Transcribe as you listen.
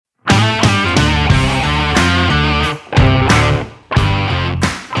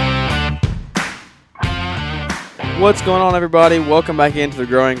What's going on, everybody? Welcome back into the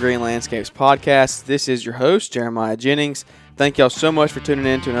Growing Green Landscapes podcast. This is your host, Jeremiah Jennings. Thank y'all so much for tuning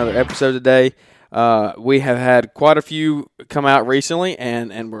in to another episode today. We have had quite a few come out recently,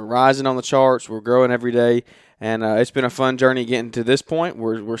 and we're rising on the charts. We're growing every day, and it's been a fun journey getting to this point.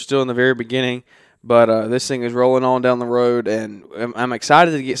 We're still in the very beginning, but this thing is rolling on down the road, and I'm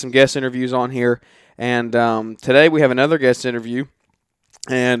excited to get some guest interviews on here. And today we have another guest interview.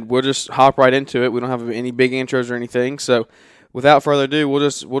 And we'll just hop right into it. We don't have any big intros or anything. So without further ado, we'll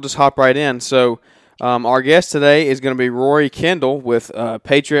just hop right in. So our guest today is going to be Rory Kendall with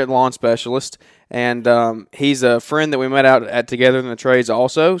Patriot Lawn Specialist. And he's a friend that we met out at Together in the Trades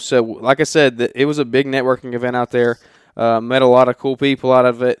also. So like I said, it was a big networking event out there. Met a lot of cool people out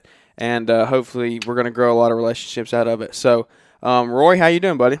of it. And hopefully we're going to grow a lot of relationships out of it. So Rory, how you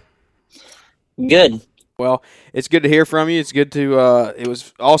doing, buddy? Good. Well, it's good to hear from you. It's good to it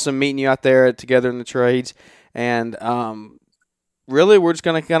was awesome meeting you out there Together in the Trades. And really, we're just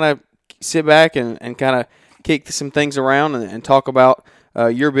going to kind of sit back and kind of kick some things around and talk about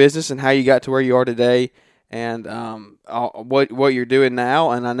your business and how you got to where you are today and what you're doing now.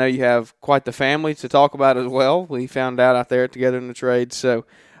 And I know you have quite the family to talk about as well. We found out there Together in the Trades. So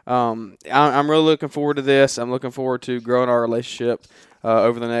I'm really looking forward to this. I'm looking forward to growing our relationship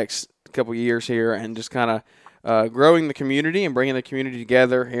over the next couple years here and just kind of growing the community and bringing the community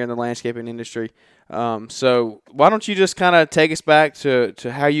together here in the landscaping industry. So why don't you just kind of take us back to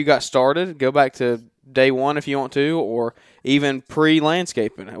how you got started, go back to day one if you want to, or even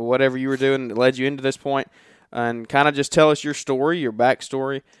pre-landscaping, whatever you were doing that led you into this point, and kind of just tell us your story, your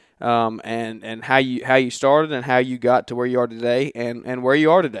backstory, and how you started and how you got to where you are today and where you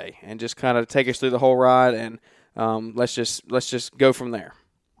are today, and just kind of take us through the whole ride, and let's just go from there.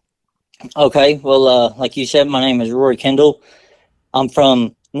 Okay, well, like you said, my name is Rory Kendall. I'm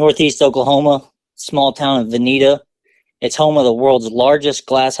from Northeast Oklahoma, small town of Veneta. It's home of the world's largest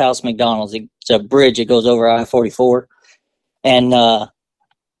glasshouse McDonald's. It's a bridge that goes over I-44. And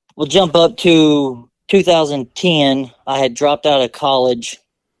we'll jump up to 2010. I had dropped out of college,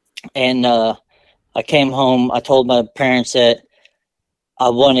 and I came home. I told my parents that I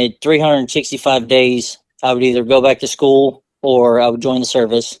wanted 365 days. I would either go back to school or I would join the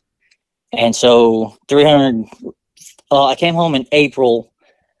service. And so I came home in April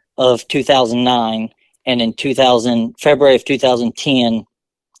of 2009, and in February of 2010,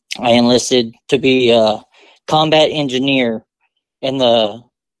 I enlisted to be a combat engineer in the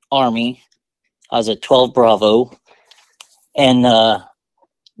Army. I was at 12 Bravo, and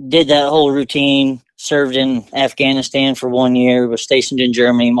did that whole routine, served in Afghanistan for 1 year, was stationed in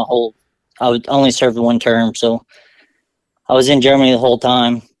Germany I would only serve one term, so I was in Germany the whole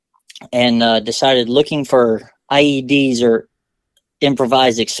time. And decided looking for IEDs or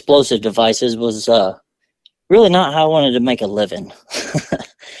improvised explosive devices was really not how I wanted to make a living.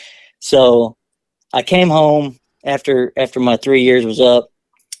 So I came home after my 3 years was up,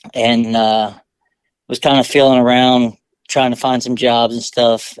 and was kind of feeling around, trying to find some jobs and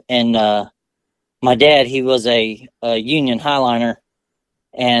stuff. And my dad, he was a Union Highliner,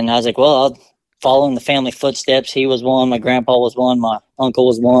 and I was like, well, I'll follow in the family footsteps. He was one, my grandpa was one, my uncle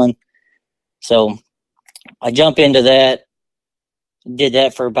was one. So I jump into that, did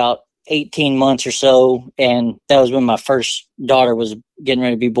that for about 18 months or so, and that was when my first daughter was getting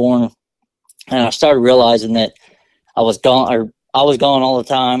ready to be born. And I started realizing that I was gone all the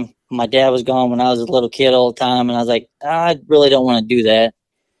time. My dad was gone when I was a little kid all the time, and I was like, I really don't want to do that.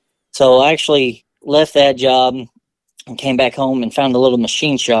 So I actually left that job and came back home and found a little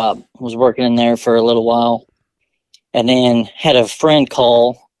machine shop. Was working in there for a little while, and then had a friend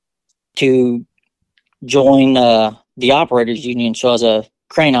call to join the operators union. So I was a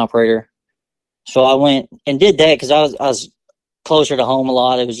crane operator. So I went and did that because I was closer to home a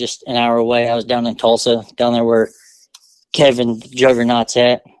lot. It was just an hour away. I was down in Tulsa, down there where Kevin Juggernaut's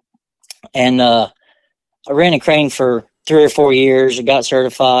at. And I ran a crane for 3 or 4 years. I got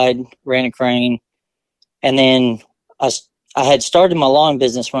certified, ran a crane. And then I had started my lawn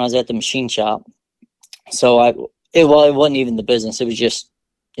business when I was at the machine shop. So it wasn't even the business. It was just,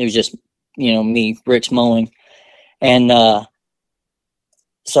 me, Rick's mowing. And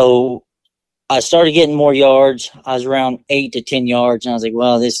so I started getting more yards. I was around 8 to 10 yards. And I was like,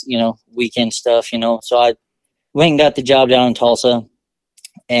 well, this, weekend stuff, So I went and got the job down in Tulsa.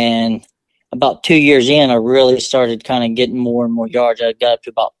 And about 2 years in, I really started kind of getting more and more yards. I got up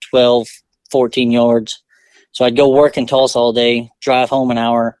to about 12, 14 yards. So I'd go work in Tulsa all day, drive home an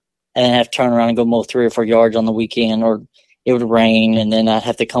hour, and then have to turn around and go mow 3 or 4 yards on the weekend, or it would rain, and then I'd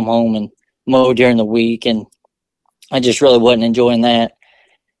have to come home and mow during the week, and I just really wasn't enjoying that.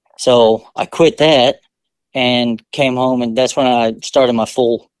 So I quit that, and came home, and that's when I started my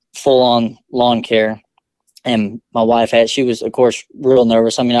full on lawn care. And my wife she was of course real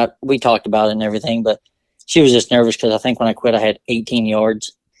nervous. I mean, we talked about it and everything, but she was just nervous because I think when I quit, I had 18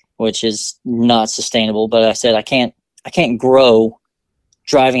 yards, which is not sustainable. But I said, I can't grow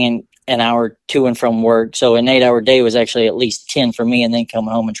driving an hour to and from work. So an 8-hour day was actually at least 10 for me, and then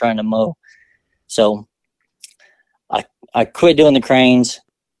coming home and trying to mow. So I quit doing the cranes,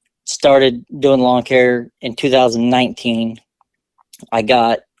 started doing lawn care in 2019. I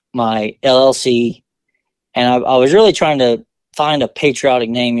got my LLC, and I was really trying to find a patriotic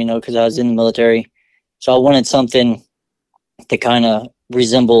name, because I was in the military. So I wanted something to kind of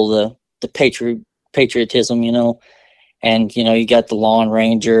resemble the patriotism, and, you got the Lawn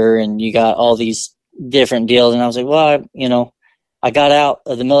Ranger and you got all these different deals. And I was like, well, I got out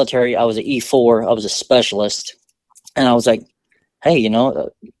of the military. I was an E4. I was a specialist. And I was like, hey,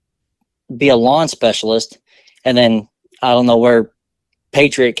 be a lawn specialist. And then I don't know where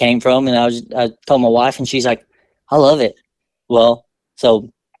Patriot came from. And I told my wife, and she's like, I love it. Well, so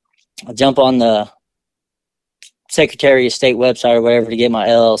I jump on the Secretary of State website or whatever to get my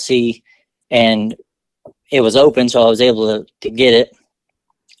LLC, and it was open, so I was able to get it.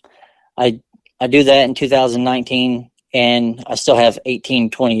 I do that in 2019, and I still have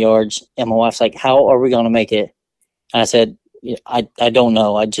 20 yards. And my wife's like, how are we going to make it? And I said, I don't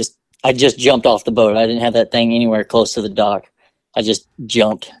know. I just jumped off the boat. I didn't have that thing anywhere close to the dock. I just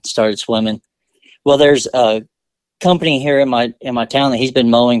jumped, started swimming. Well, there's a company here in my town that he's been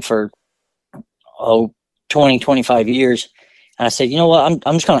mowing for 20, 25 years. And I said, you know what?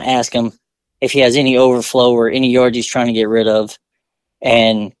 I'm just going to ask him if he has any overflow or any yards he's trying to get rid of.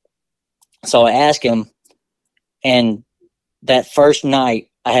 And so I asked him, and that first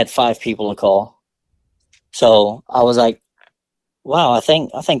night I had 5 people to call. So I was like, wow, I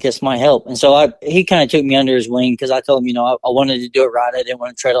think this might help. And so he kind of took me under his wing, because I told him, I wanted to do it right. I didn't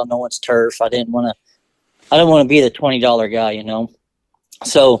want to tread on no one's turf. I didn't want to be the $20 guy,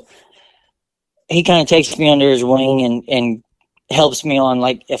 So he kind of takes me under his wing and helps me on,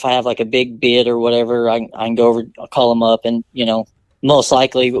 like, if I have like a big bid or whatever, I can go over, I'll call him up, and, most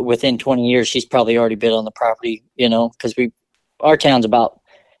likely within 20 years, she's probably already bid on the property, because our town's about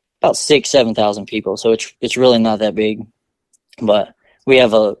 6,000-7,000 people. So it's really not that big, but we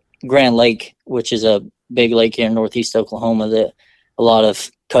have a Grand Lake, which is a big lake here in Northeast Oklahoma that a lot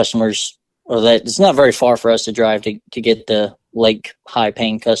of customers, or that it's not very far for us to drive to get the lake high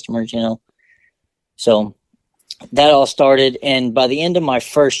paying customers, So that all started, and by the end of my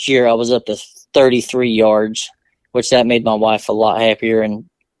first year, I was up to 33 yards, which that made my wife a lot happier. And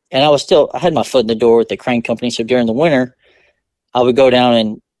I had my foot in the door with the crane company. So during the winter, I would go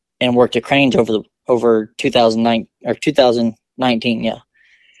down and work the cranes over 2019. Yeah.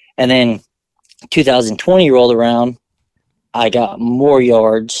 And then 2020 rolled around. I got more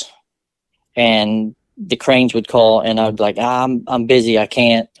yards, and the cranes would call, and I'd be like, I'm busy. I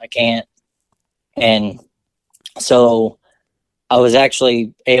can't. And so I was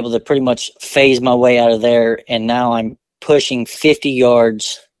actually able to pretty much phase my way out of there, and now I'm pushing 50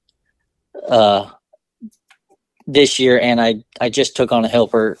 yards this year, and I just took on a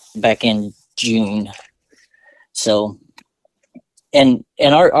helper back in June. So, and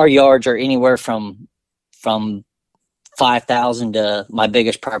our yards are anywhere from 5,000 to my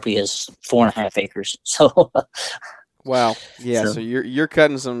biggest property is 4.5 acres. So. Wow. Yeah. So you're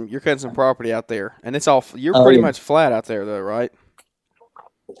cutting some property out there, and it's all you're pretty much flat out there, though, right?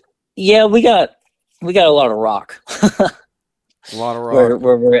 Yeah, we got a lot of rock. A lot of rock.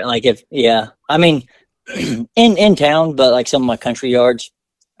 Where we're like, I mean, in town, but like some of my country yards,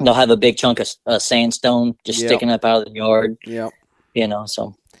 they'll have a big chunk of sandstone just sticking up out of the yard. Yep.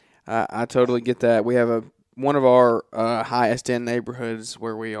 So. I totally get that. We have one of our highest end neighborhoods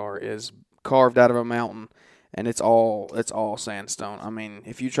where we are is carved out of a mountain. And it's all sandstone. I mean,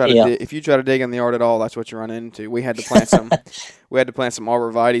 if you try to dig in the yard at all, that's what you run into. We had to plant some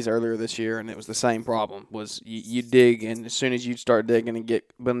arborvitaes earlier this year, and it was the same problem. Was you dig, and as soon as you start digging and get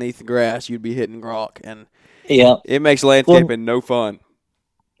beneath the grass, you'd be hitting rock, and it makes landscaping no fun.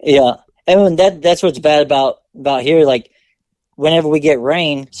 Yeah, and that's what's bad about here. Like, whenever we get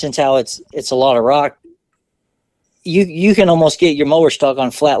rain, since how it's a lot of rock, you can almost get your mower stuck on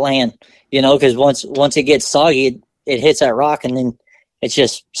flat land. Because once it gets soggy, it hits that rock, and then it's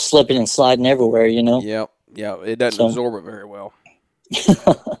just slipping and sliding everywhere. Yep. It doesn't absorb it very well.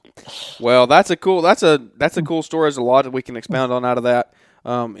 Well, that's a cool story. There's a lot that we can expound on out of that.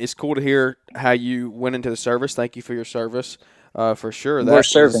 It's cool to hear how you went into the service. Thank you for your service, for sure. We're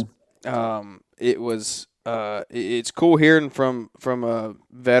serving. It was it's cool hearing from a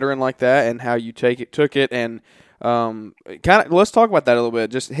veteran like that and how you took it, and kind of let's talk about that a little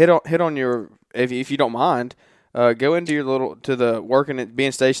bit. Just hit on your, if you don't mind, go into to the working at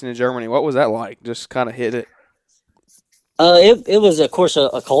being stationed in Germany. What was that like? Just kind of hit it. It was, of course,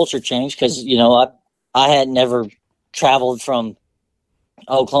 a culture change because, I had never traveled from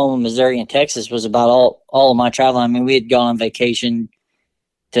Oklahoma, Missouri, and Texas was about all of my traveling. I mean, we had gone on vacation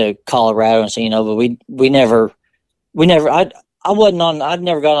to Colorado and so, but we never, I'd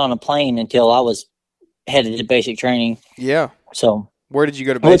never got on a plane until I was headed to basic training. Yeah. So where did you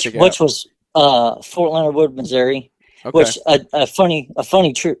go to basic? Which was Fort Leonard Wood, Missouri. Okay. Which a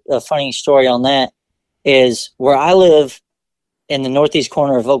funny story on that is where I live in the northeast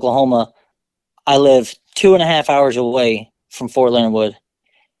corner of Oklahoma. I live 2.5 hours away from Fort Leonard Wood.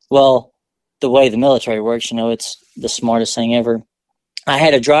 Well, the way the military works, it's the smartest thing ever. I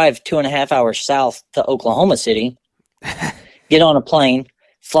had to drive 2.5 hours south to Oklahoma City, get on a plane,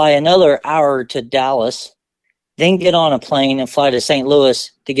 fly another hour to Dallas, then get on a plane and fly to St.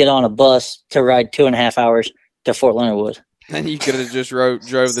 Louis to get on a bus to ride 2.5 hours to Fort Leonard Wood. And you could have just drove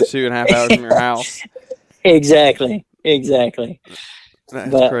the 2.5 hours from your house. Exactly.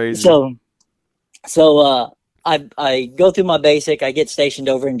 That's crazy. So I go through my basic. I get stationed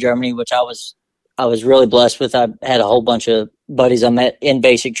over in Germany, which I was really blessed with. I had a whole bunch of buddies I met in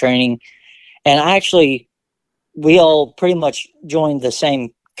basic training, and we all pretty much joined the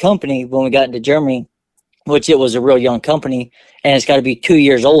same company when we got into Germany, which it was a real young company, and it's got to be 2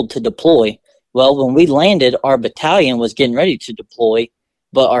 years old to deploy. Well, when we landed, our battalion was getting ready to deploy,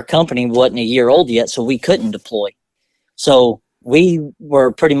 but our company wasn't a year old yet, so we couldn't deploy. So we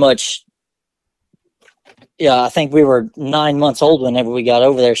were pretty much, I think we were 9 months old whenever we got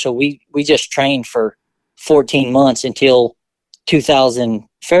over there. So we just trained for 14 months until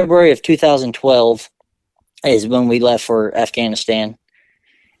February of 2012 is when we left for Afghanistan.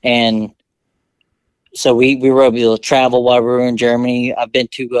 And so we were able to travel while we were in Germany. I've been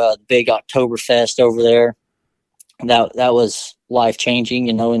to the big Oktoberfest over there. That was life changing,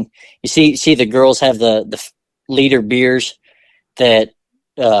 and you see the girls have the liter beers that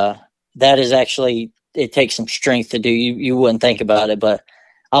is actually, it takes some strength to do. You wouldn't think about it, but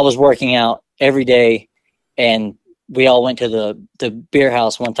I was working out every day, and we all went to the beer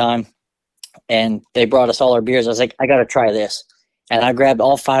house one time, and they brought us all our beers. I was like, I got to try this. And I grabbed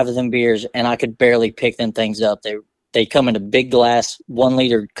all 5 of them beers, and I could barely pick them things up. They come in a big glass, 1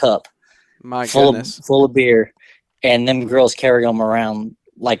 liter cup, full of beer, and them girls carry them around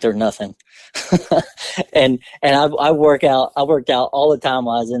like they're nothing. and I worked out all the time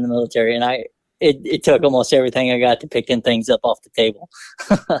while I was in the military, and it took almost everything I got to pick them things up off the table.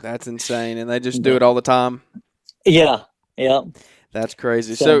 That's insane, and they just do it all the time. Yeah. That's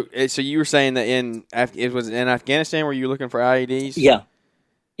crazy. So you were saying that it was in Afghanistan where you were looking for IEDs? Yeah.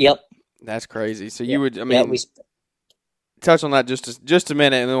 Yep. That's crazy. So you would, touch on that just a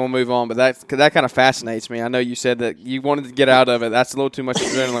minute, and then we'll move on. But that kind of fascinates me. I know you said that you wanted to get out of it. That's a little too much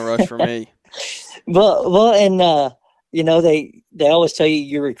adrenaline rush for me. Well, and they always tell you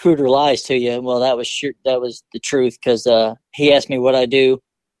your recruiter lies to you. Well, that was the truth, because he asked me what I do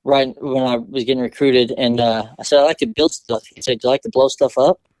right when I was getting recruited, and I said, I like to build stuff. He said, do you like to blow stuff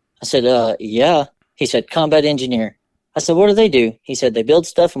up? I said, yeah. He said, combat engineer. I said, what do they do? He said, they build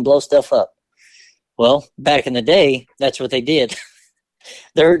stuff and blow stuff up. Well, back in the day, that's what they did.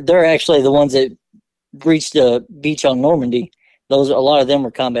 They're actually the ones that reached the beach on Normandy. A lot of them were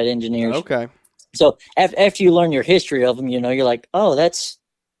combat engineers. Okay. So after you learn your history of them, you're like, oh, that's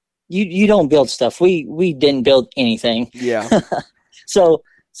you don't build stuff. We didn't build anything. Yeah. So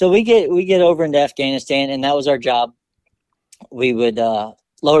we get over into Afghanistan, and that was our job. We would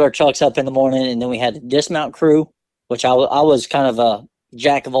load our trucks up in the morning, and then we had a dismount crew, which I was kind of a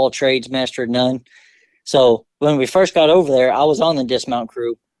jack of all trades, master of none. So when we first got over there, I was on the dismount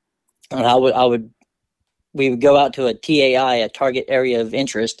crew, and we would go out to a TAI, a target area of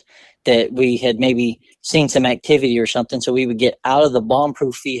interest, that we had maybe seen some activity or something. So we would get out of the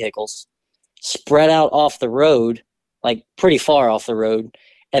bomb-proof vehicles, spread out off the road, like pretty far off the road,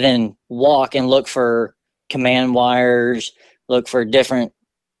 and then walk and look for command wires, look for different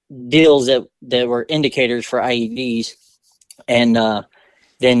deals that were indicators for IEDs. And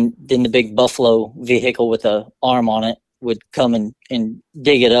then the big Buffalo vehicle with a arm on it would come and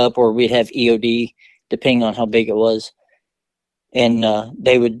dig it up, or we'd have EOD, depending on how big it was. And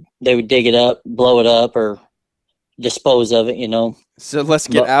they would dig it up, blow it up, or dispose of it, So let's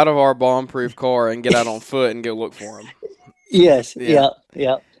get out of our bomb-proof car and get out on foot and go look for them. Yes. Yeah.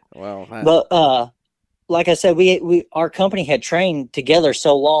 Well, but like I said, our company had trained together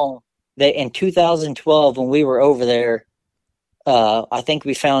so long that in 2012 when we were over there, I think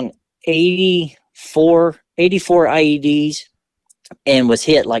we found 84 IEDs and was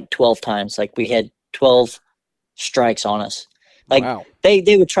hit like 12 times. Like we had 12 strikes on us. Like Wow.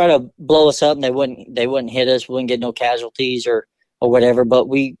 they would try to blow us up and they wouldn't hit us. We wouldn't get no casualties or whatever. But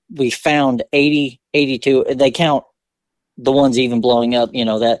we found 80, 82. They count the ones even blowing up. You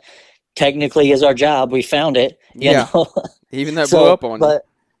know, that technically is our job. We found it. You know? Even that blew up on you.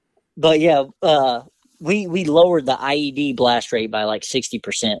 But yeah, we lowered the IED blast rate by like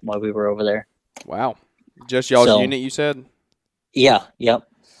 60% while we were over there. Wow. Just y'all's unit, you said? Yeah. Yep.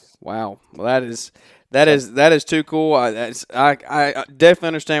 Wow. Well, that is too cool. I definitely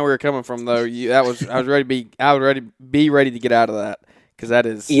understand where you're coming from, though. I would be ready to get out of that, because that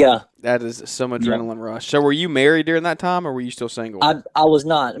is some adrenaline rush. So, were you married during that time, or were you still single? I was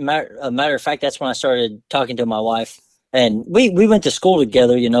not. A matter of fact, that's when I started talking to my wife, and we went to school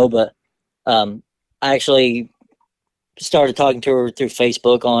together, you know. But I actually started talking to her through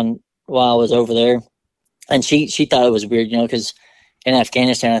Facebook while I was over there, and she thought it was weird, you know, because in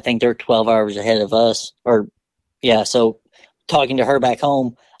Afghanistan, I think they're 12 hours ahead of us. So talking to her back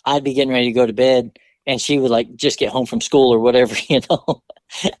home, I'd be getting ready to go to bed, and she would like just get home from school or whatever, you know.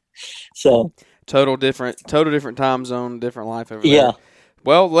 So total different time zone, different life over there. Yeah.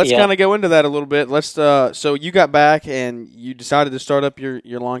 Well, let's kind of go into that a little bit. Let's. So you got back and you decided to start up your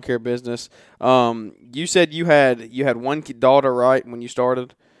lawn care business. You said you had one daughter, right, when you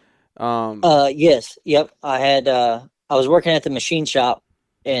started? Yes. Yep. I was working at the machine shop,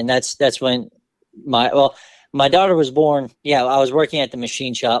 and that's when my daughter was born. Yeah, I was working at the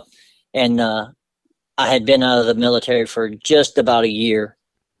machine shop, and I had been out of the military for just about a year,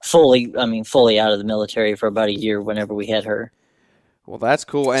 fully out of the military for about a year whenever we had her. Well, that's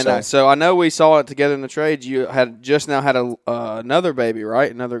cool. And so I know we saw it together in the trades. You had just now had another baby,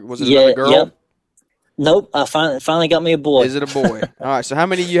 right? Another girl? Yep. Nope. I finally got me a boy. Is it a boy? All right. So how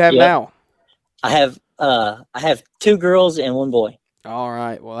many do you have now? I have 2 girls and 1 boy. All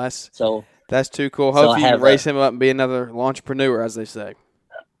right. Well, that's too cool. Hopefully you can raise him up and be another entrepreneur, as they say.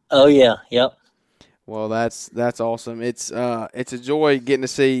 Oh yeah. Yep. Well, that's awesome. It's a joy getting to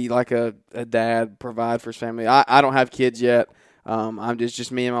see like a dad provide for his family. I don't have kids yet. I'm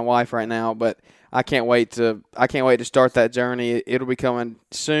just me and my wife right now, but I can't wait to start that journey. It'll be coming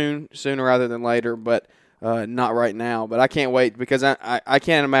sooner rather than later, but not right now. But I can't wait, because I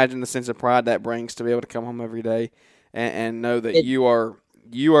can't imagine the sense of pride that brings to be able to come home every day and know that you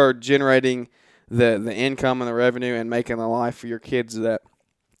are generating the income and the revenue and making the life for your kids that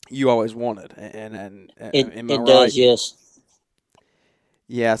you always wanted. And it does, yes.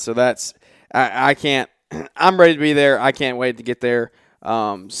 Yeah, so that's I can't. I'm ready to be there. I can't wait to get there.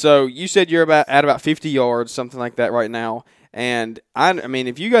 So you said you're at about 50 yards, something like that right now. And I mean,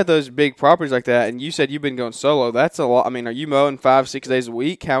 if you got those big properties like that, and you said you've been going solo, that's a lot. I mean, are you mowing 5-6 days a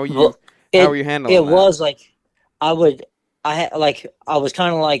week? How are you handling it? That? Was like I was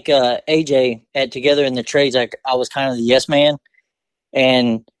kind of like AJ at Together in the Trades. I was kind of the yes man,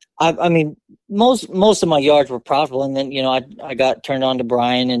 and I mean, most of my yards were profitable, and then, you know, I got turned on to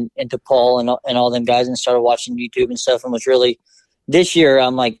Brian and to Paul and all them guys, and started watching YouTube and stuff, and was really, this year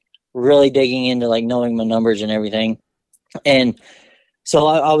I'm like really digging into like knowing my numbers and everything. And so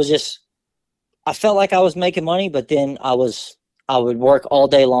I felt like I was making money, but then I would work all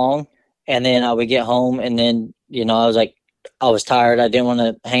day long, and then I would get home, and then, you know, I was tired. I didn't want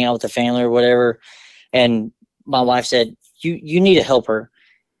to hang out with the family or whatever. And my wife said, you need a helper.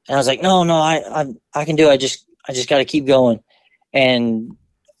 And I was like, no, I can do it. I just got to keep going. And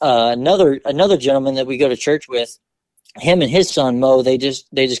another gentleman that we go to church with, him and his son mow. They just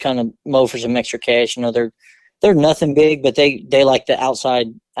kind of mow for some extra cash. You know, they're nothing big, but they like the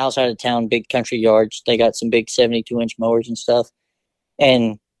outside of town, big country yards. They got some big 72-inch mowers and stuff.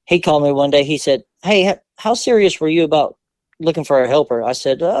 And he called me one day. He said, "Hey, how serious were you about looking for a helper?" I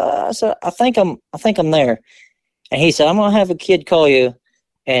said, I think I'm there. And he said, "I'm gonna have a kid call you,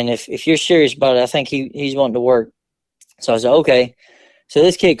 and if you're serious about it, I think he's wanting to work." So I said, okay. So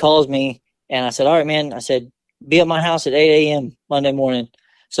this kid calls me, and I said, all right, man. I said, be at my house at 8 a.m. Monday morning.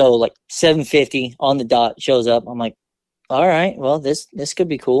 So like 7:50 on the dot shows up. I'm like, all right, well, this could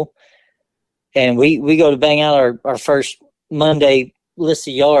be cool. And we go to bang out our first Monday list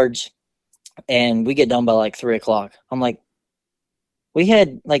of yards, and we get done by like 3 o'clock. I'm like, we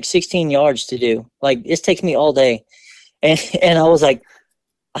had like 16 yards to do. Like, this takes me all day. And I was like,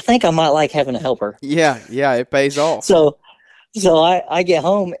 I think I might like having a helper. Yeah, it pays off. So I get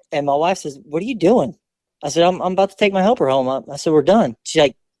home, and my wife says, "What are you doing?" I said, I'm about to take my helper home. I said, we're done. She's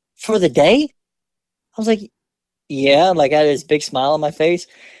like, for the day? I was like, yeah. Like, I had this big smile on my face.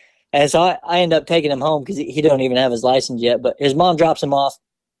 And so I end up taking him home because he don't even have his license yet. But his mom drops him off.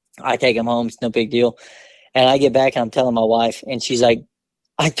 I take him home. It's no big deal. And I get back and I'm telling my wife, and she's like,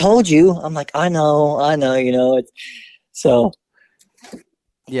 "I told you." I'm like, I know. So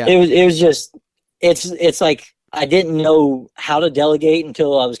Yeah. it was just it's like I didn't know how to delegate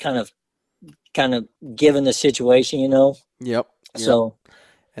until I was kind of given the situation, Yep. So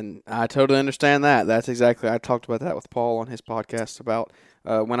And I totally understand that. That's exactly, I talked about that with Paul on his podcast about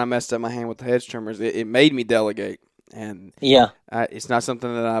when I messed up my hand with the hedge trimmers. It made me delegate. And yeah, it's not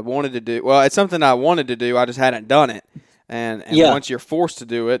something that I wanted to do. Well, it's something I wanted to do. I just hadn't done it. And yeah, once you're forced to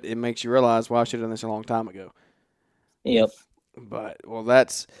do it, it makes you realize, well, I should have done this a long time ago. yep, But, well,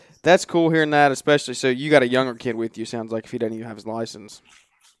 that's cool hearing that, especially. So you got a younger kid with you, sounds like, if he doesn't even have his license.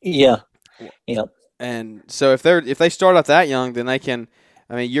 yeah, yep, And so if they start out that young, then they can.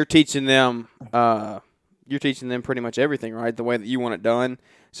 I mean, you're teaching them pretty much everything, right? The way that you want it done.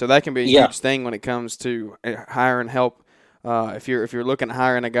 So that can be a huge thing when it comes to hiring help. If you're looking at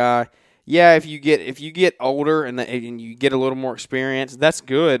hiring a guy, yeah, if you get older and you get a little more experience, that's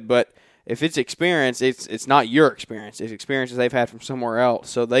good. But if it's experience, it's not your experience. It's experiences they've had from somewhere else.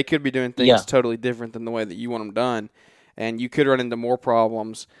 So they could be doing things totally different than the way that you want them done, and you could run into more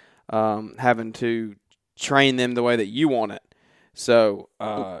problems having to train them the way that you want it. So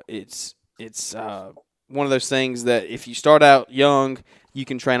it's one of those things that if you start out young, you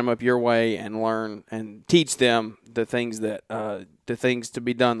can train them up your way and learn and teach them the things to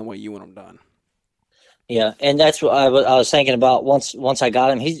be done the way you want them done. Yeah, and that's what I was thinking about once I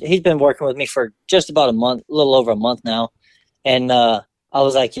got him. He's been working with me for just about a month, a little over a month now, and I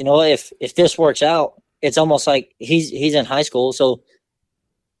was like, if this works out, it's almost like he's in high school, so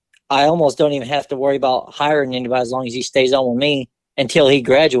I almost don't even have to worry about hiring anybody as long as he stays on with me until he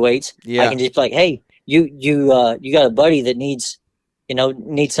graduates. Yeah. I can just be like, hey, you got a buddy that needs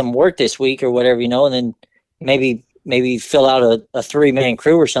some work this week or whatever, and then maybe fill out a 3-man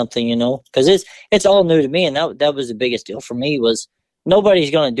crew or something, because it's all new to me, and that was the biggest deal for me was nobody's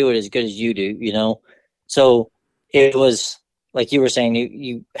going to do it as good as you do, So it was like you were saying,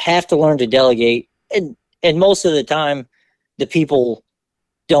 you have to learn to delegate, and most of the time, the people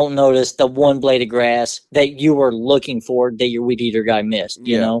don't notice the one blade of grass that you were looking for that your weed eater guy missed,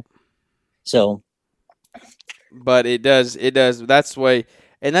 you know? So. But it does. That's the way,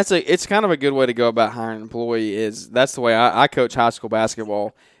 and it's kind of a good way to go about hiring an employee is that's the way I coach high school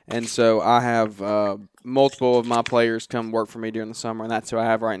basketball. And so I have multiple of my players come work for me during the summer, and that's who I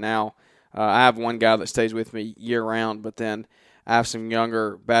have right now. I have one guy that stays with me year-round, but then I have some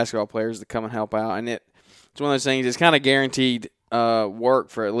younger basketball players that come and help out. And it's one of those things, it's kind of guaranteed work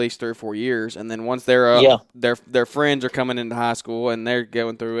for at least 3 or 4 years, and then once they're up, their friends are coming into high school and they're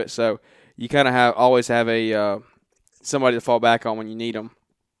going through it. So you kind of always have a somebody to fall back on when you need them.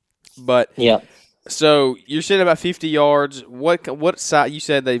 But so you're sitting about 50 yards. What size? You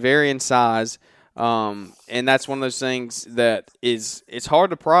said they vary in size, and that's one of those things that it's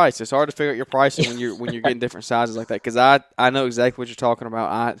hard to price. It's hard to figure out your pricing when you're getting different sizes like that. Because I know exactly what you're talking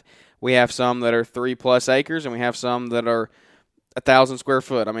about. We have some that are 3+ acres, and we have some that are 1,000 square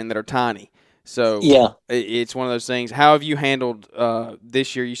foot. I mean, that are tiny. So it's one of those things. How have you handled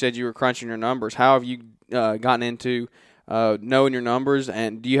this year? You said you were crunching your numbers. How have you gotten into knowing your numbers,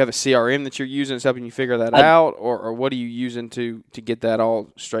 and do you have a CRM that you're using that's helping you figure that out, or what are you using to get that all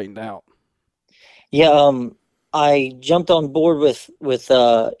straightened out? Yeah, I jumped on board with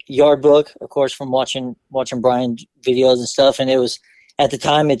Yardbook, of course, from watching Brian's videos and stuff, and it was at the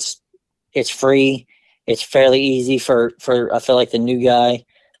time it's free. It's fairly easy for I feel like the new guy.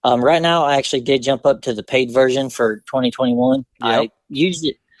 Right now, I actually did jump up to the paid version for 2021. Yep. I used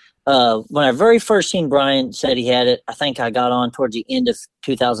it when I very first seen Brian said he had it. I think I got on towards the end of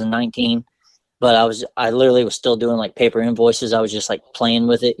 2019, but I literally was still doing like paper invoices. I was just like playing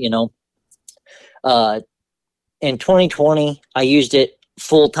with it, In 2020, I used it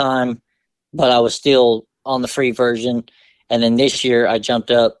full time, but I was still on the free version. And then this year, I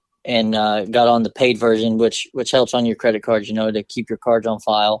jumped up and got on the paid version, which helps on your credit cards, to keep your cards on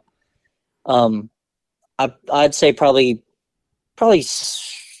file. I'd say probably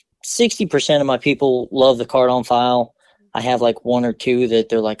 60% of my people love the card on file. I have like 1 or 2 that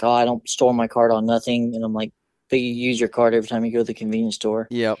they're like, oh, I don't store my card on nothing. And I'm like, but you use your card every time you go to the convenience store.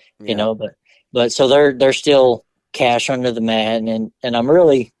 Yep. But so they're still cash under the mat. And I'm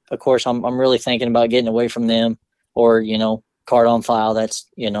really, of course, I'm really thinking about getting away from them or, card on file. That's,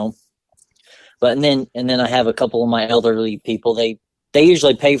 but and then I have a couple of my elderly people. They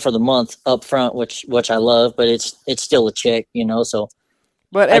usually pay for the month up front, which I love, but it's still a check, So.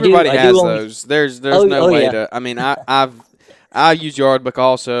 But everybody has those. There's no way to. I mean, I use Yardbook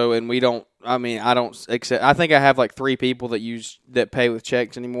also, and we don't. I mean, I don't accept. I think I have like 3 people that pay with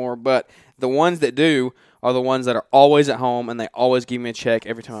checks anymore. But the ones that do are the ones that are always at home, and they always give me a check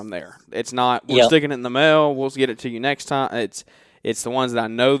every time I'm there. It's not we're sticking it in the mail. We'll get it to you next time. It's the ones that I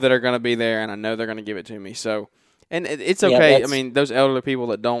know that are going to be there, and I know they're going to give it to me. So, and it's okay. I mean, those elderly people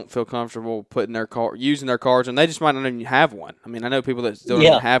that don't feel comfortable putting using their cards, and they just might not even have one. I mean, I know people that still don't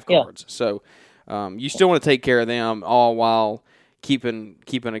even have cards. So, you still want to take care of them all while keeping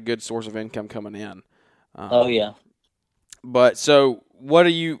a good source of income coming in. But so what are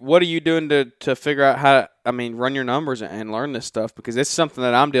you doing to figure out how to, run your numbers and learn this stuff? Because it's something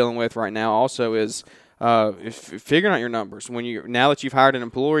that I'm dealing with right now also is figuring out your numbers. Now that you've hired an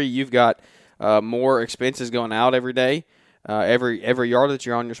employee, you've got more expenses going out every day. Every yard that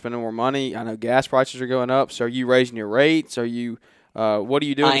you're on, you're spending more money. I know gas prices are going up. So are you raising your rates? What are you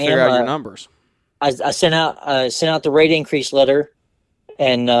doing to figure out your numbers? I sent out the rate increase letter,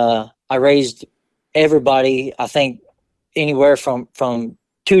 and I raised everybody, I think, anywhere from $2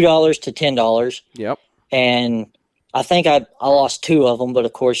 to $10. Yep. And I think I lost 2 of them, but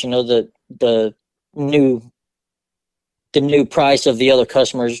of course, the new price of the other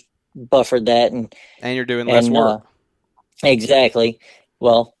customers buffered that, and you're doing less work. Exactly.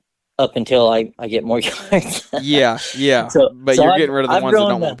 Well, up until I get more yards. yeah. But you're getting rid of the ones that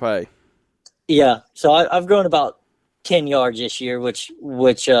don't want to pay. Yeah. So I've grown about 10 yards this year, which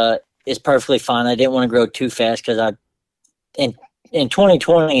is perfectly fine. I didn't want to grow too fast because in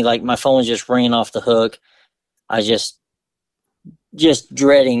 2020, like my phone was just ringing off the hook. I just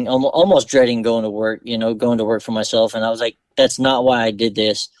dreading, almost dreading going to work, going to work for myself. And I was like, that's not why I did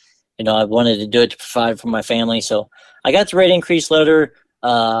this. I wanted to do it to provide for my family. So I got the rate increase letter.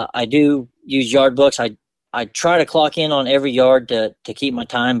 I do use yard books. I try to clock in on every yard to keep my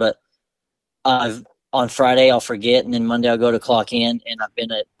time, but on Friday I'll forget, and then Monday I'll go to clock in, and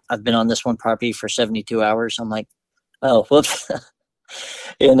I've been on this one property for 72 hours. I'm like, oh, whoops.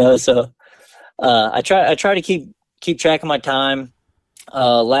 So I try to keep track of my time.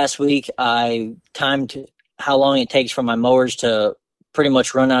 Last week I timed how long it takes for my mowers to pretty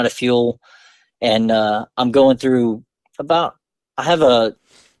much run out of fuel, and I'm going through I have a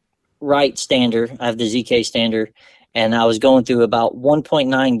Wright stander. I have the ZK stander, and I was going through about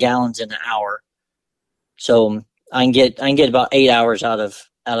 1.9 gallons in an hour. So I can get about 8 hours out of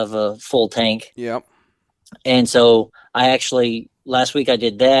a full tank. Yep. And so last week I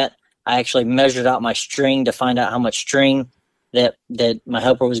did that. I actually measured out my string to find out how much string that my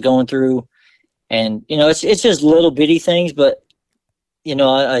helper was going through. And, it's just little bitty things, but,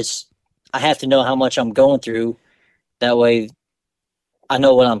 I have to know how much I'm going through. That way I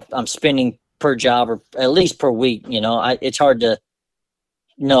know what I'm spending per job, or at least per week. It's hard to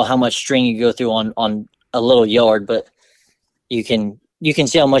know how much string you go through on a little yard, but you can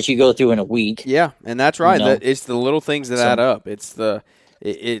see how much you go through in a week. Yeah, and that's right. That it's the little things that add up. It's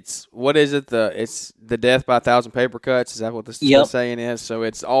what is it? It's the death by 1,000 paper cuts. Is that what the saying is? So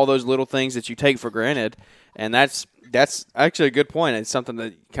it's all those little things that you take for granted, and that's actually a good point. It's something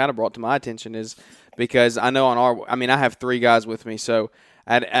that kind of brought to my attention is because I know I have 3 guys with me, so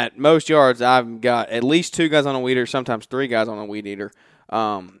at most yards I've got at least 2 guys on a weed eater, sometimes 3 guys on a weed eater.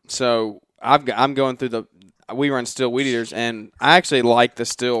 So I'm going through we run still weed eaters, and I actually like the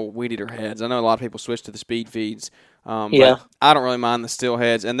still weed eater heads. I know a lot of people switch to the speed feeds, but I don't really mind the still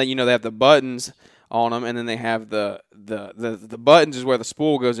heads. And then they have the buttons on them, and then they have the buttons is where the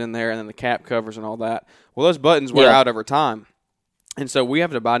spool goes in there, and then the cap covers and all that. Well, those buttons wear out over time, and so we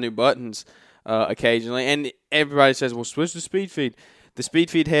have to buy new buttons occasionally. And everybody says, "Well, switch to speed feed." The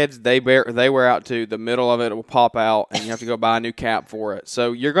speed feed heads, they wear out too. The middle of it will pop out, and you have to go buy a new cap for it.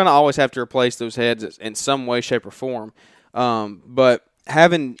 So you're going to always have to replace those heads in some way, shape, or form. But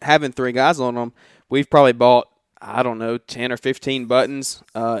having 3 guys on them, we've probably bought, I don't know, 10 or 15 buttons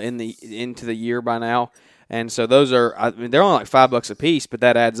into the year by now. And so those are, they're only like $5 a piece, but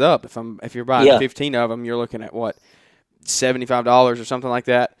that adds up. If you're buying 15 of them, you're looking at what, $75 or something like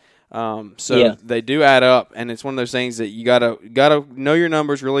that. They do add up, and it's one of those things that you gotta know your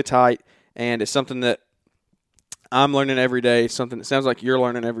numbers really tight, and it's something that I'm learning every day. It's something that sounds like you're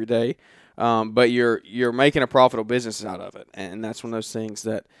learning every day, but you're making a profitable business out of it, and that's one of those things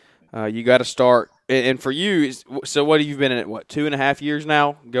that you got to start. And for you, so what have you been in it? What, 2.5 years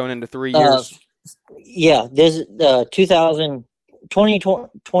now, going into 3 years? This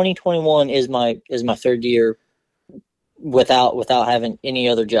 2021 is my 3rd year without having any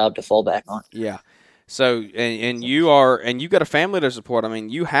other job to fall back on. Yeah. So and you got a family to support. I mean,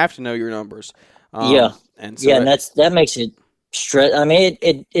 you have to know your numbers. And so that makes it stress. I mean,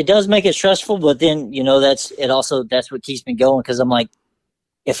 it does make it stressful, but then that's what keeps me going because I'm like,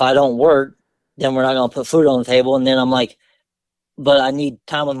 if I don't work, then we're not going to put food on the table, and then I'm like, but I need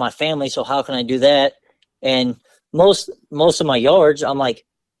time with my family, so how can I do that? And most of my yards, I'm like,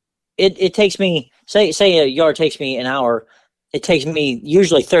 it takes me say a yard takes me an hour, it takes me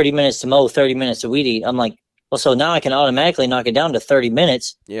usually 30 minutes to mow, 30 minutes to weed eat. I'm like, well, so now I can automatically knock it down to 30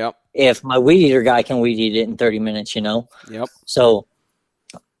 minutes. Yep. If my weed eater guy can weed eat it in 30 minutes, Yep. So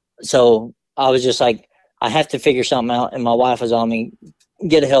I was just like, I have to figure something out. And my wife was on me,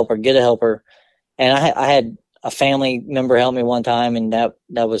 get a helper. And I had a family member help me one time, and that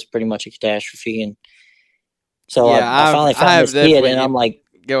was pretty much a catastrophe. And so I finally found this kid, and I'm like,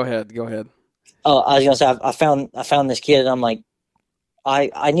 go ahead. Oh, I was gonna say I found this kid, and I'm like,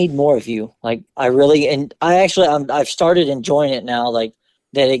 I need more of you. Like I really, and I've started enjoying it now. Like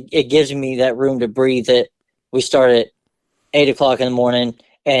that it gives me that room to breathe. That we start at 8 o'clock in the morning,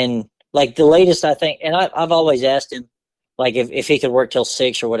 and like the latest I think, and I've always asked him like if he could work till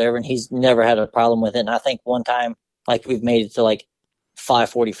 6 or whatever, and he's never had a problem with it. And I think one time like we've made it to like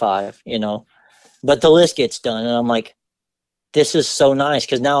 5:45, but the list gets done, and I'm like, this is so nice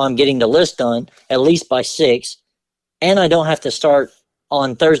because now I'm getting the list done at least by 6, and I don't have to start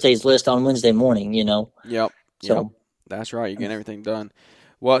on Thursday's list on Wednesday morning. Yep. So yep. That's right. You get everything done.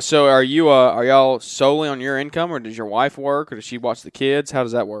 Well, so are y'all solely on your income, or does your wife work, or does she watch the kids? How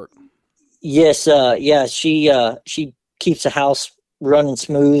does that work? yes, yeah, she keeps the house running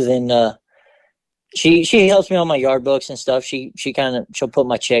smooth, and she helps me on my yard books and stuff. She'll put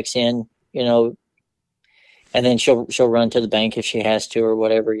my checks in, and then she'll run to the bank if she has to or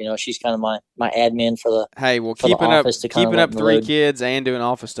whatever. She's kind of my admin for the keeping up 3 kids and doing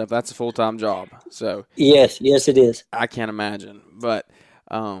office stuff, that's a full-time job. So yes it is. I can't imagine. But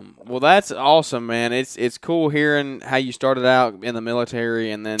well, that's awesome, man. It's cool hearing how you started out in the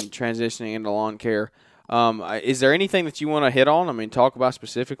military and then transitioning into lawn care. Is there anything that you want to hit on? I mean, talk about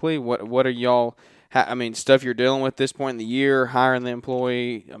specifically what are y'all stuff you're dealing with this point in the year, hiring the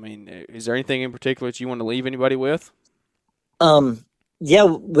employee. I mean, is there anything in particular that you want to leave anybody with? Yeah,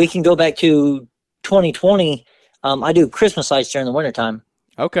 we can go back to 2020. I do Christmas lights during the wintertime.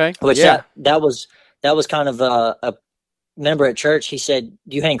 Okay. Which that was kind of a member at church. He said,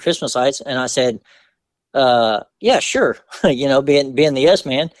 "Do you hang Christmas lights?" And I said, "Yeah, sure." Being the yes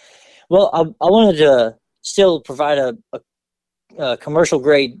man. Well, I wanted to still provide a commercial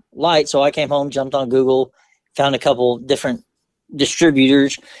grade light, so I came home, jumped on Google, found a couple different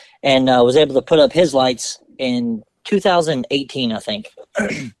distributors, and was able to put up his lights in 2018, I think.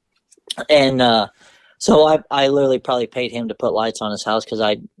 And so I literally probably paid him to put lights on his house because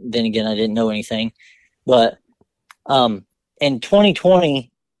I didn't know anything. But in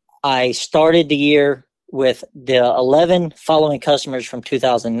 2020, I started the year with the 11 following customers from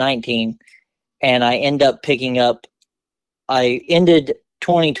 2019, and I ended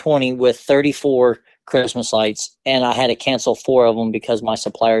 2020 with 34 Christmas lights, and I had to cancel 4 of them because my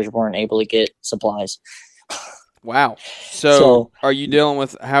suppliers weren't able to get supplies. Wow. So are you dealing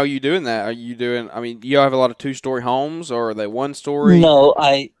with, how are you doing that? Are you doing, you have a lot of 2-story homes, or are they 1-story? No,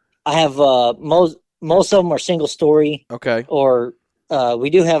 I have most of them are single story. Okay. Or we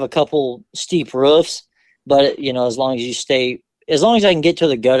do have a couple steep roofs, but as long as I can get to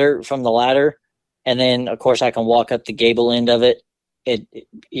the gutter from the ladder, and then of course I can walk up the gable end of it, being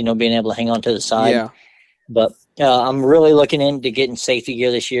able to hang on to the side. Yeah. But I'm really looking into getting safety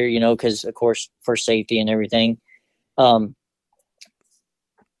gear this year, because of course for safety and everything. I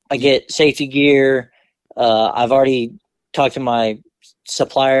get safety gear. I've already talked to my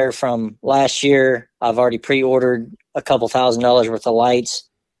supplier from last year. I've already pre-ordered a couple $1,000s worth of lights.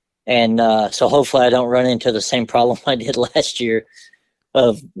 And so hopefully I don't run into the same problem I did last year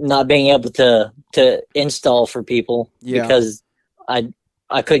of not being able to install for people because I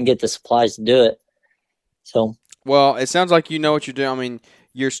couldn't get the supplies to do it. So, well, it sounds like you know what you're doing.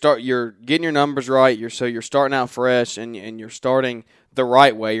 You're getting your numbers right. You're starting out fresh, and you're starting the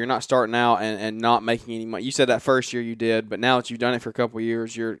right way. You're not starting out and not making any money. You said that first year you did, but now that you've done it for a couple of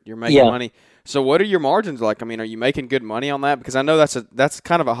years, you're making money. So what are your margins like? Are you making good money on that? Because I know that's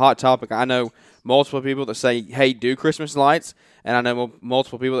kind of a hot topic. I know multiple people that say, "Hey, do Christmas lights," and I know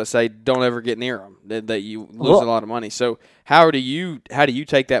multiple people that say, "Don't ever get near them." That you lose a lot of money. So how do you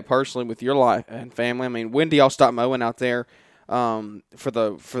take that personally with your life and family? When do y'all stop mowing out there for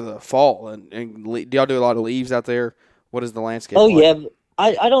the fall? And do y'all do a lot of leaves out there? What is the landscape? Oh, like? yeah.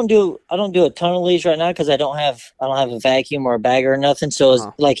 I don't do a ton of leaves right now because I don't have a vacuum or a bagger or nothing. So it's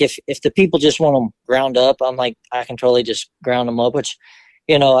like if the people just want them ground up, I'm like, I can totally just ground them up, which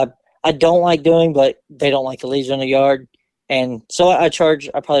I don't like doing, but they don't like the leaves in the yard. And so I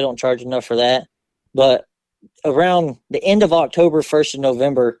probably don't charge enough for that, but around the end of October, 1st of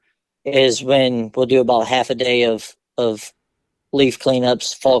November is when we'll do about half a day of leaf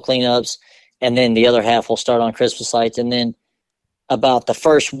cleanups, fall cleanups, and then the other half will start on Christmas lights. And then about the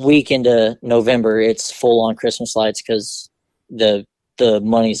first week into November, it's full on Christmas lights because the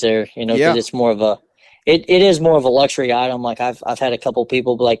money's there, you know, because it's more of a it is more of a luxury item. Like I've had a couple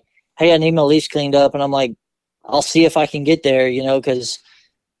people be like, "Hey, I need my leaves cleaned up," and I'm like, "I'll see if I can get there," you know, because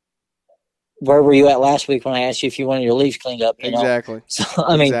where were you at last week when I asked you if you wanted your leaves cleaned up? You know? Exactly. So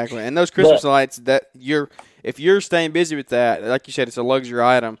I mean, exactly. And those Christmas lights, if you're staying busy with that, like you said, it's a luxury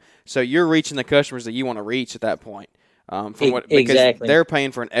item. So you're reaching the customers that you want to reach at that point. Because exactly. they're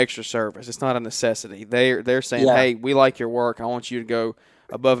paying for an extra service. It's not a necessity. They're saying, "Hey, we like your work. I want you to go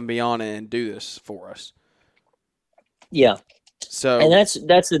above and beyond and do this for us." Yeah. So, and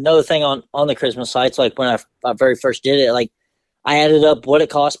that's another thing on the Christmas lights. Like when I very first did it, like I added up what it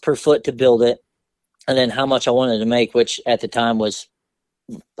cost per foot to build it, and then how much I wanted to make, which at the time was,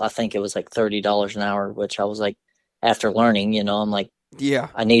 I think it was like $30 an hour. Which I was like, after learning, you know, I'm like, yeah,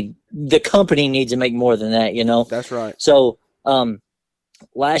 the company needs to make more than that, you know. That's right. So,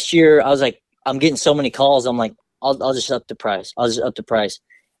 last year I was like, I'm getting so many calls. I'm like, I'll just up the price. I'll just up the price.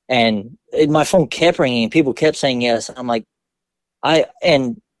 And my phone kept ringing. People kept saying yes. I'm like,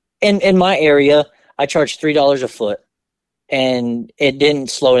 in my area, I charge $3 a foot, and it didn't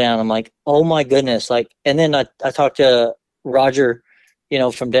slow down. I'm like, oh my goodness. Like, and then I talked to Roger, you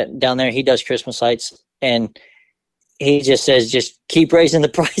know, from down there. He does Christmas lights, and he just says, just keep raising the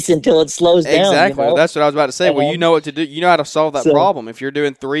price until it slows down. Exactly. You know? That's what I was about to say. Well, you know what to do. You know how to solve that problem. If you're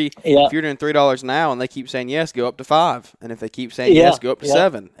doing if you're doing $3 now and they keep saying yes, go up to $5. And if they keep saying yes, go up to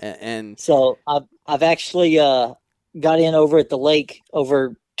 $7. And so I've actually got in over at the lake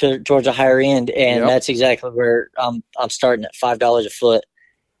over to Georgia Higher End, and that's exactly where I'm starting at $5 a foot.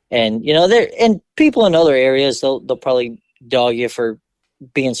 And you know, and people in other areas they'll probably dog you for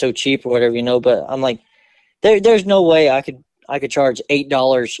being so cheap or whatever, you know. But I'm like, there's no way I could charge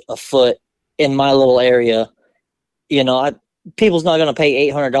 $8 a foot in my little area. You know, people's not going to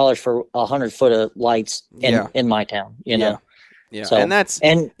pay $800 for 100 foot of lights in my town. You know, yeah. So,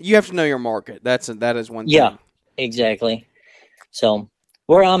 and you have to know your market. That is one thing. Yeah, exactly. So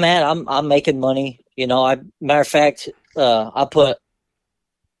where I'm at, I'm making money. You know, matter of fact, I put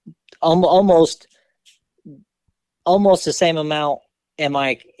almost the same amount in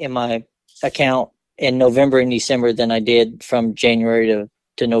my account in November and December than I did from January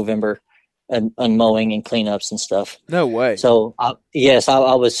to November on mowing and cleanups and stuff. No way. So I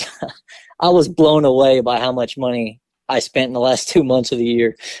was I was blown away by how much money I spent in the last 2 months of the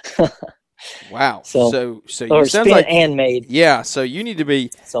year. Wow. So you sounds like and made. Yeah. So you need to be.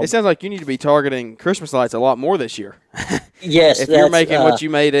 It sounds like you need to be targeting Christmas lights a lot more this year. Yes. If you're making what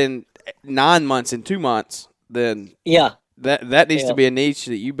you made in 9 months in 2 months, then that needs to be a niche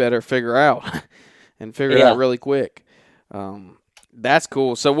that you better figure out. And figure it out really quick. That's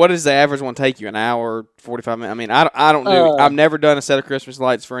cool. So, what does the average one take you? An hour, 45 minutes? I mean, I don't do. I've never done a set of Christmas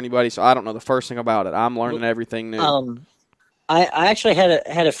lights for anybody, so I don't know the first thing about it. I'm learning everything new. I actually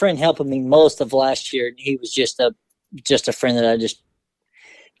had a friend helping me most of last year. He was just a friend that I just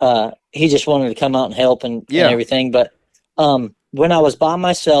he just wanted to come out and help and everything. But when I was by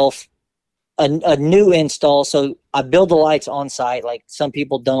myself, a new install. So I build the lights on site. Like some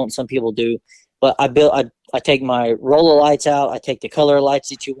people don't, some people do. But I take my roll of lights out. I take the color lights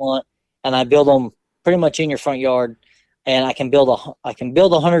that you want, and I build them pretty much in your front yard. And I can build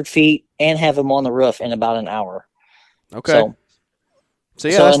 100 feet and have them on the roof in about an hour. Okay. So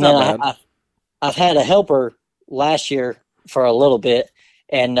that's not bad. I've had a helper last year for a little bit,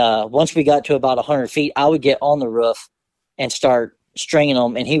 and once we got to about 100 feet, I would get on the roof and start stringing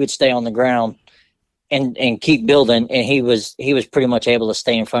them, and he would stay on the ground and keep building. And he was pretty much able to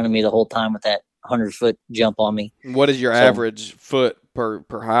stay in front of me the whole time with that 100-foot jump on me. What is your average foot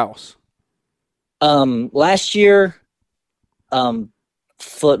per house? Last year,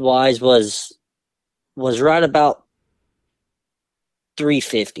 foot wise was right about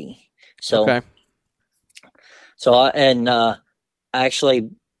 350. So, okay. So I actually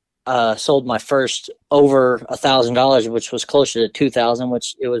sold my first over $1,000, which was closer to $2,000,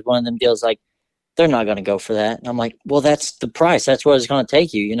 which it was one of them deals like they're not going to go for that. And I'm like, well, that's the price. That's what it's going to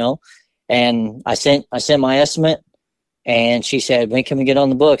take you, you know? And I sent my estimate, and she said, when can we get on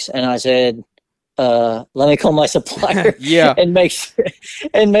the books? And I said, let me call my supplier and make sure.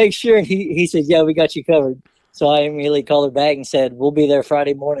 And he said, yeah, we got you covered. So I immediately called her back and said, we'll be there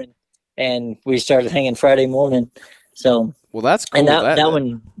Friday morning. And we started hanging Friday morning. So, well, that's cool.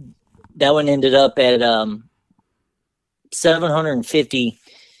 And that one ended up at 750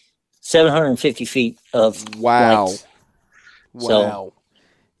 feet of Wow. lights. Wow. So,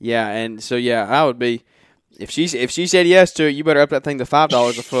 Yeah, and so yeah, I would be if she said yes to it, you better up that thing to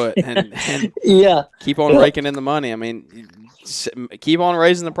 $5 a foot and yeah. keep on raking in the money. I mean, keep on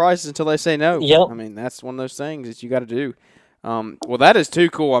raising the prices until they say no. Yep. I mean, that's one of those things that you got to do. Well, that is too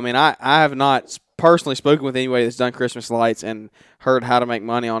cool. I mean, I have not personally spoken with anybody that's done Christmas lights and heard how to make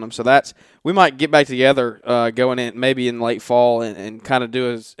money on them. So we might get back together going in maybe in late fall and kind of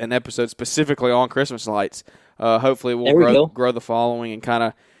do an episode specifically on Christmas lights. Hopefully we'll grow the following and kind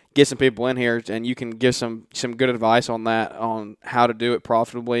of get some people in here, and you can give some good advice on that, on how to do it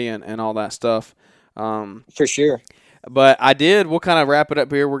profitably and all that stuff. For sure. But we'll kind of wrap it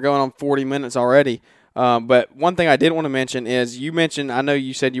up here. We're going on 40 minutes already. But one thing I did want to mention is I know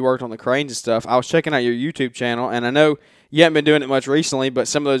you said you worked on the cranes and stuff. I was checking out your YouTube channel, and I know you haven't been doing it much recently, but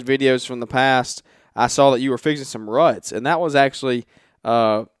some of those videos from the past, I saw that you were fixing some ruts, and that was actually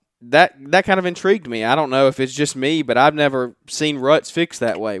that kind of intrigued me. I don't know if it's just me, but I've never seen ruts fixed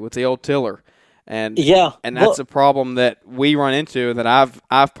that way with the old tiller. And that's a problem that we run into, that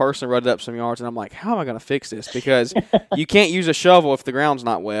I've personally rutted up some yards, and I'm like, how am I going to fix this? Because you can't use a shovel if the ground's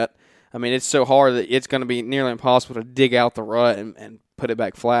not wet. I mean, it's so hard that it's going to be nearly impossible to dig out the rut and put it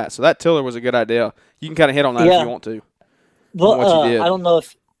back flat. So that tiller was a good idea. You can kind of hit on that if you want to. Well, I don't know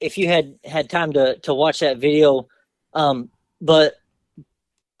if you had time to watch that video, but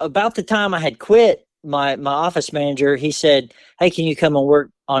about the time I had quit, my office manager, he said, "Hey, can you come and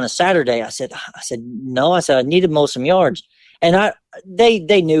work on a Saturday?" I said no. I said I need to mow some yards, and they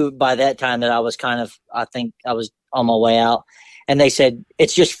knew by that time that I was I think I was on my way out, and they said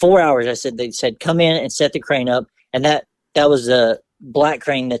it's just 4 hours. They said come in and set the crane up, and that was the black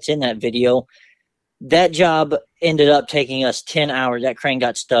crane that's in that video. That job ended up taking us 10 hours. That crane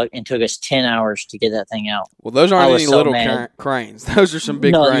got stuck and took us 10 hours to get that thing out. Well, those aren't any little cranes. Those are some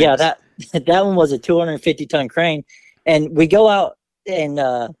big cranes. Yeah, that one was a 250-ton crane. And we go out, and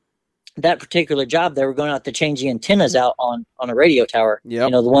that particular job, they were going out to change the antennas out on a radio tower. Yep.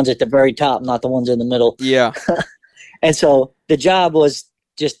 The ones at the very top, not the ones in the middle. Yeah. And so the job was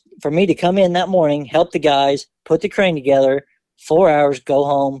just for me to come in that morning, help the guys, put the crane together, 4 hours, go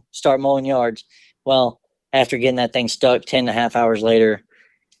home, start mowing yards. Well, after getting that thing stuck 10 and a half hours later,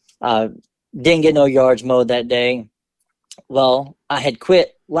 didn't get no yards mowed that day. Well, I had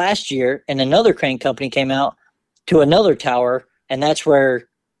quit last year, and another crane company came out to another tower, and that's where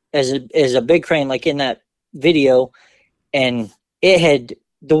is a big crane like in that video, and it had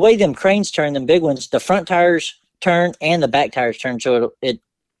the way them cranes turn, them big ones, the front tires turn and the back tires turn, so it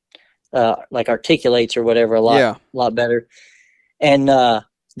like articulates or whatever a lot better. And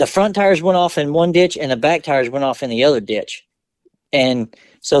the front tires went off in one ditch, and the back tires went off in the other ditch. And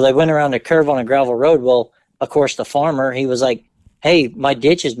so they went around a curve on a gravel road. Well, of course, the farmer, he was like, hey, my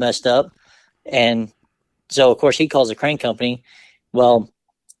ditch is messed up. And so, of course, he calls the crane company. Well,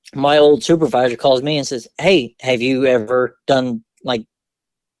 my old supervisor calls me and says, hey, have you ever done, like,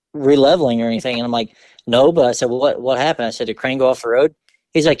 releveling or anything? And I'm like, no. But I said, well, what happened? I said, did the crane go off the road?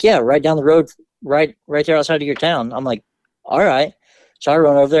 He's like, yeah, right down the road, right there outside of your town. I'm like, all right. So I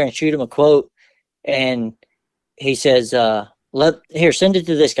run over there and shoot him a quote, and he says, send it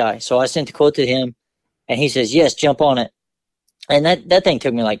to this guy. So I sent the quote to him, and he says, yes, jump on it. And that thing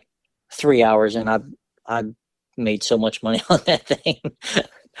took me like 3 hours, and I made so much money on that thing.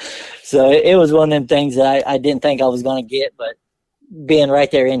 So it was one of them things that I didn't think I was going to get, but being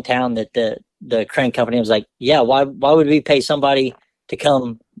right there in town, that the crane company was like, yeah, why would we pay somebody to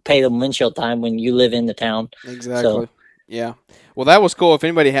come pay them windshield time when you live in the town? Exactly. So, yeah. Well, that was cool. If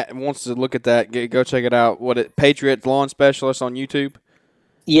anybody wants to look at that, go check it out. Patriot Lawn Specialist on YouTube?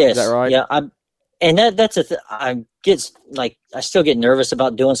 Yes. Is that right? Yeah. That's I still get nervous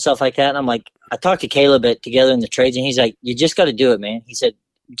about doing stuff like that. And I'm like, I talked to Caleb at Together in the Trades, and he's like, you just got to do it, man. He said,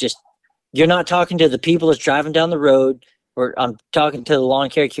 you're not talking to the people that's driving down the road, or I'm talking to the lawn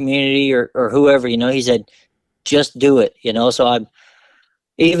care community or whoever, he said, just do it, So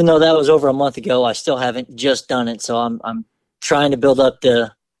even though that was over a month ago, I still haven't just done it. So I'm trying to build up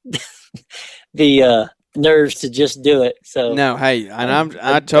the nerves to just do it. So no, hey, and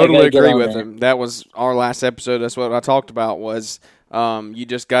I totally agree with him. That was our last episode. That's what I talked about was you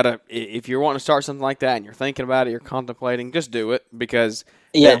just gotta, if you're wanting to start something like that and you're thinking about it, you're contemplating, just do it, because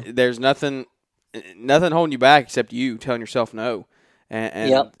there's nothing holding you back except you telling yourself no.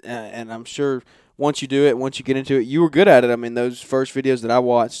 And I'm sure once you do it, once you get into it, you were good at it. I mean, those first videos that I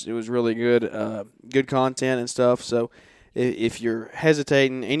watched, it was really good, good content and stuff. So if you're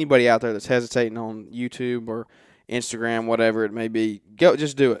hesitating, anybody out there that's hesitating on YouTube or Instagram, whatever it may be,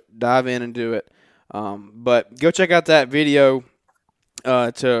 just do it. Dive in and do it. But go check out that video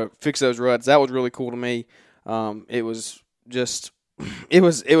to fix those ruts. That was really cool to me. It was just it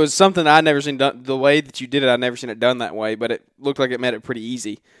was something I never seen done the way that you did it. I never seen it done that way, but it looked like it made it pretty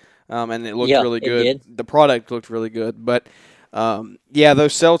easy, and it looked really good. It did. The product looked really good, but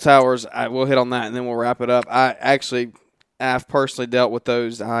those cell towers. We'll hit on that, and then we'll wrap it up. I've personally dealt with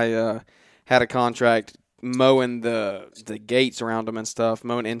those. I had a contract mowing the gates around them and stuff,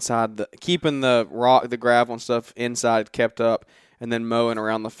 mowing inside, keeping the gravel and stuff inside kept up, and then mowing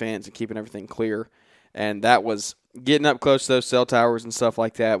around the fence and keeping everything clear. And that was getting up close to those cell towers and stuff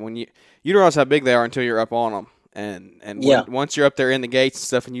like that. When you don't realize how big they are until you're up on them. And once you're up there in the gates and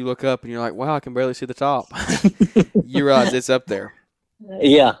stuff, and you look up and you're like, wow, I can barely see the top. You realize it's up there.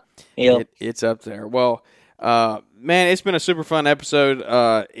 Yeah. It's up there. Well, man, it's been a super fun episode.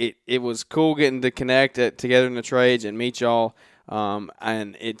 It was cool getting to connect together in the trades and meet y'all.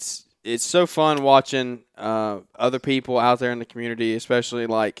 And it's so fun watching other people out there in the community, especially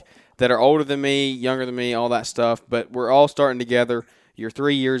like that are older than me, younger than me, all that stuff. But we're all starting together. You're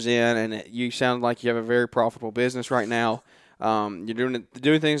 3 years in, and you sound like you have a very profitable business right now. You're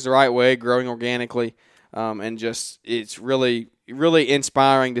doing things the right way, growing organically, and just it's really, really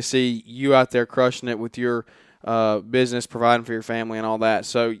inspiring to see you out there crushing it with your business, providing for your family and all that.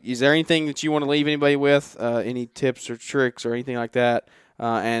 So is there anything that you want to leave anybody with, any tips or tricks or anything like that?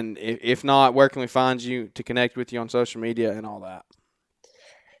 And if not, where can we find you to connect with you on social media and all that?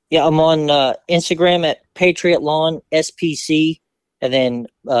 Yeah, I'm on Instagram at Patriot Lawn SPC, and then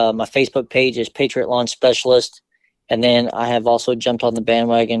my Facebook page is Patriot Lawn Specialist. And then I have also jumped on the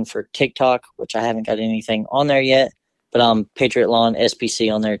bandwagon for TikTok, which I haven't got anything on there yet, but I'm Patriot Lawn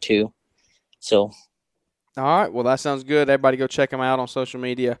SPC on there too. So, all right, well that sounds good. Everybody go check them out on social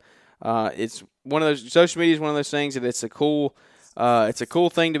media. It's one of those social media is one of those things that it's a cool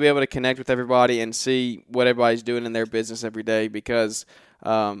thing to be able to connect with everybody and see what everybody's doing in their business every day, because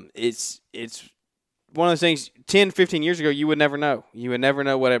it's one of those things 10, 15 years ago you would never know. You would never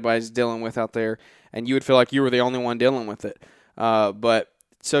know what everybody's dealing with out there, and you would feel like you were the only one dealing with it. But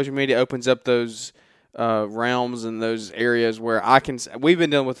social media opens up those realms and those areas where we've been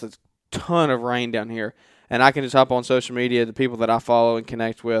dealing with a ton of rain down here, and I can just hop on social media, the people that I follow and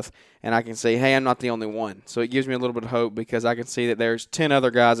connect with, and I can say, hey, I'm not the only one. So it gives me a little bit of hope, because I can see that there's 10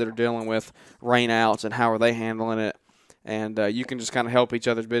 other guys that are dealing with rain outs and how are they handling it. And you can just kind of help each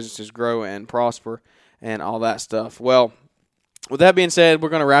other's businesses grow and prosper and all that stuff. Well, with that being said, we're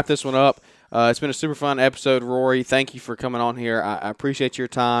going to wrap this one up. It's been a super fun episode, Rory. Thank you for coming on here. I appreciate your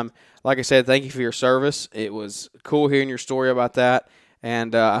time. Like I said, thank you for your service. It was cool hearing your story about that.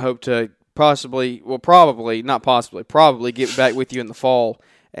 And I hope to probably get back with you in the fall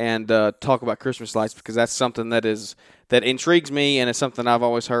and talk about Christmas lights, because that's something that intrigues me, and it's something I've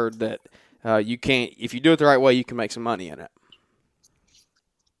always heard that if you do it the right way, you can make some money in it.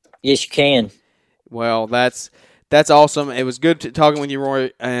 Yes, you can. Well, that's awesome. It was good talking with you,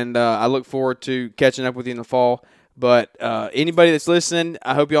 Roy, and I look forward to catching up with you in the fall. But anybody that's listening,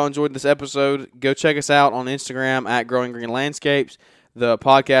 I hope y'all enjoyed this episode. Go check us out on Instagram at Growing Green Landscapes. The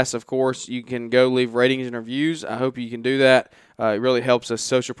podcast, of course, you can go leave ratings and reviews. I hope you can do that. It really helps us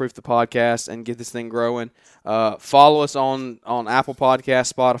social-proof the podcast and get this thing growing. Follow us on Apple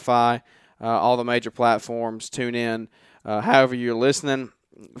Podcasts, Spotify, all the major platforms. Tune in. However you're listening,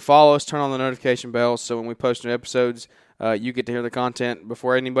 follow us, turn on the notification bell, so when we post new episodes, you get to hear the content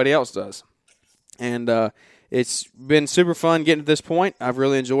before anybody else does. And it's been super fun getting to this point. I've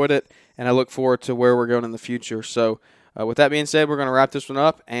really enjoyed it, and I look forward to where we're going in the future. So with that being said, we're going to wrap this one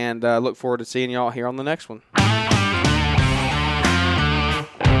up, and look forward to seeing y'all here on the next one.